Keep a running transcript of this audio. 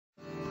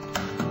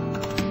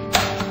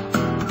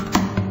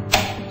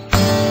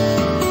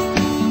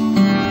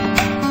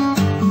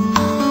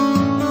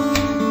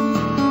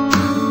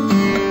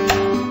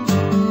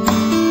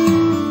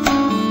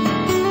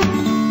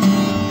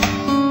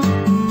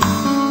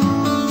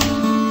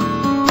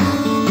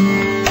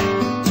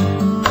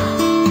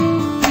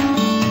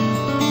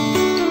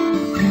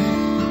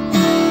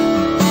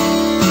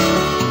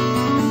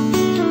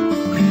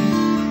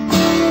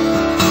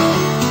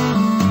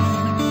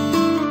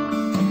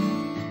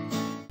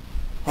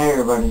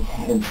everybody,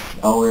 it's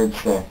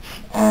Weird6,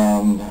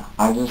 and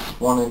I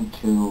just wanted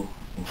to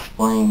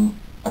explain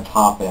a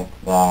topic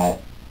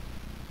that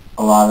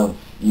a lot of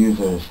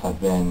users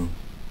have been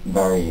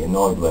very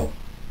annoyed with,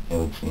 it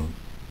would seem.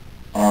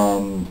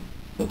 And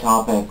the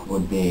topic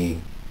would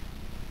be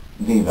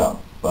VEVO.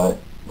 But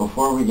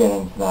before we get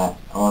into that,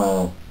 I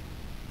want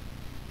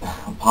to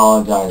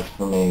apologize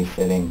for me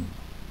sitting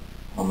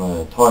on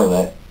the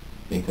toilet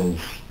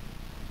because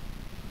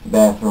the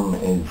bathroom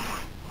is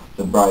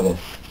the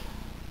brightest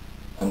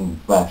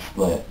and best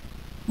lit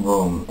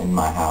room in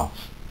my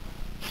house.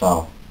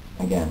 So,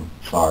 again,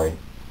 sorry.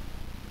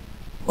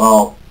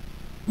 Well,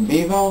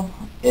 VEVO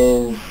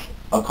is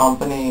a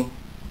company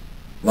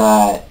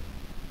that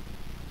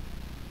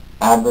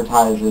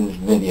advertises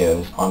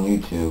videos on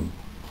YouTube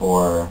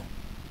for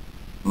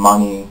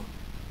money,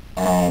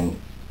 and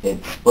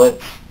it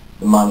splits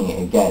the money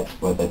it gets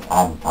with its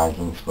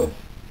advertisements with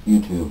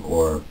YouTube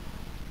or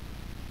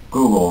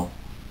Google.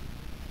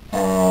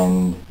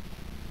 And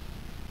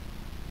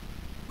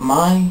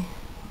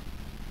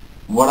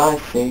what I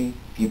see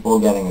people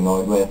getting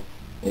annoyed with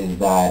is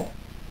that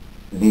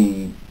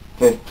the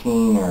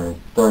 15 or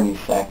 30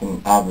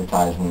 second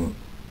advertisement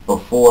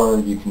before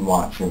you can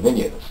watch your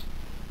videos.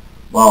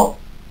 Well,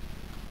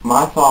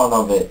 my thought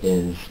of it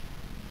is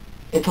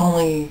it's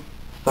only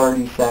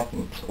 30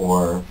 seconds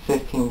or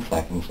 15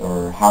 seconds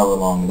or however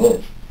long it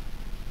is,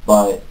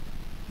 but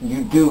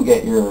you do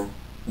get your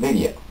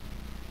video.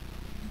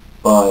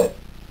 But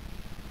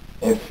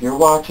if you're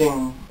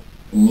watching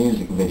a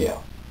music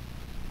video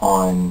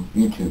on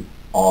YouTube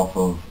off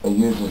of a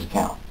user's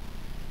account,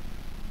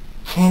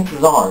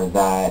 chances are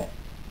that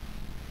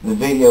the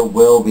video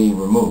will be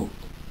removed.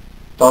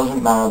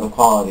 Doesn't matter the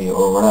quality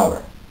or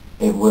whatever,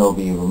 it will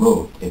be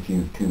removed if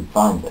YouTube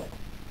finds it.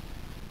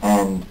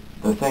 And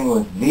the thing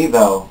with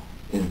VEVO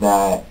is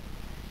that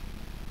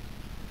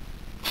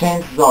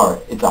chances are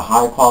it's a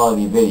high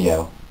quality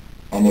video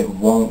and it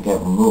won't get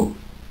removed.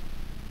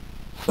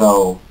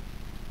 So,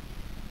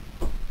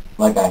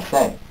 like I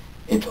say,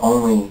 it's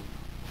only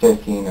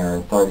 15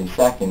 or 30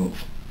 seconds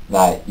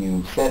that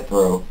you sit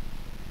through,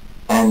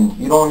 and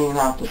you don't even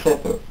have to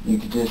sit through. You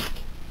could just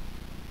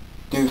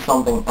do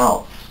something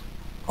else,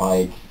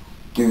 like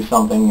do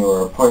something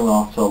you're putting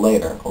off till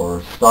later,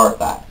 or start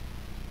that.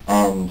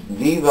 And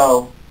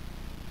VEVO,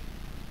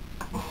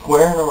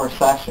 we're in a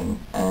recession,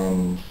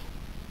 and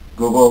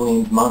Google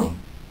needs money.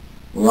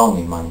 We all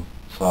need money.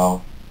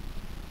 So,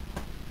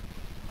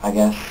 I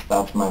guess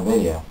that's my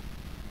video.